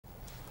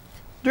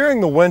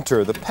During the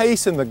winter, the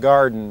pace in the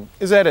garden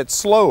is at its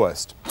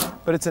slowest,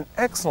 but it's an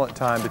excellent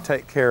time to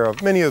take care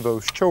of many of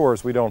those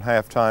chores we don't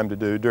have time to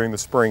do during the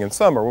spring and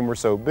summer when we're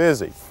so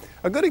busy.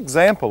 A good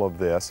example of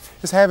this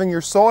is having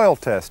your soil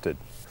tested.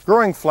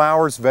 Growing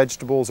flowers,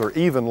 vegetables, or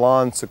even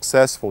lawns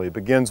successfully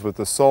begins with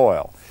the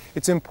soil.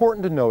 It's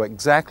important to know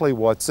exactly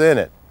what's in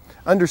it.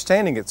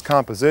 Understanding its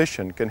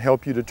composition can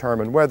help you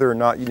determine whether or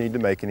not you need to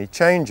make any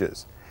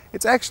changes.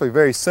 It's actually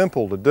very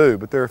simple to do,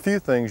 but there are a few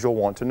things you'll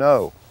want to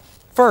know.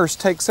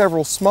 First, take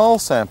several small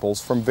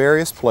samples from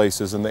various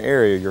places in the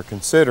area you're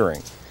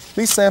considering.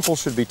 These samples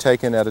should be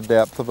taken at a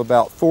depth of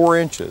about 4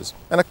 inches,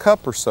 and a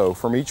cup or so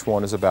from each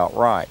one is about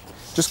right.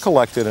 Just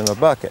collect it in a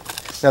bucket.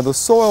 Now the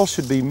soil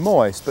should be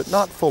moist, but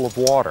not full of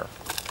water.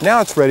 Now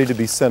it's ready to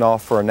be sent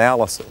off for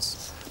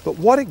analysis. But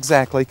what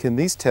exactly can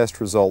these test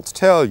results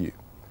tell you?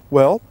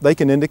 Well, they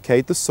can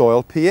indicate the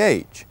soil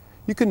pH.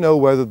 You can know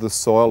whether the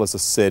soil is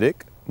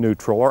acidic,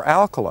 neutral, or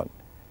alkaline.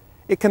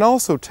 It can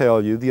also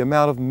tell you the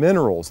amount of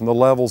minerals and the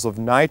levels of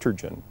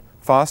nitrogen,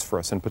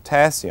 phosphorus, and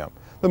potassium,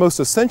 the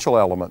most essential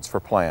elements for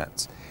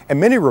plants. And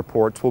many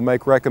reports will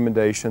make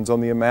recommendations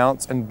on the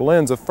amounts and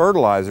blends of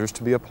fertilizers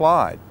to be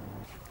applied.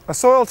 A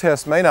soil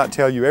test may not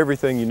tell you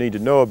everything you need to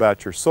know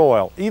about your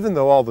soil, even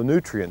though all the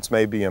nutrients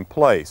may be in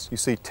place. You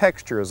see,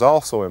 texture is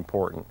also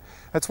important.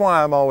 That's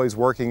why I'm always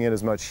working in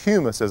as much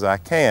humus as I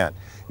can.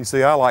 You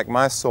see, I like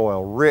my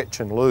soil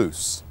rich and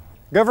loose.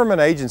 Government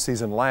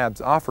agencies and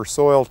labs offer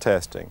soil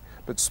testing,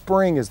 but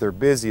spring is their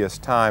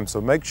busiest time,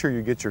 so make sure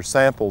you get your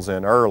samples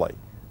in early.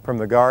 From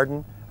the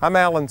garden, I'm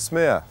Alan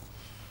Smith.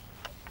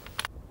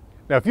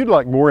 Now, if you'd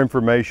like more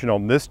information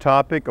on this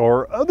topic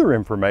or other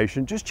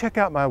information, just check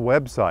out my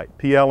website,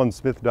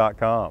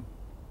 PAlanSmith.com.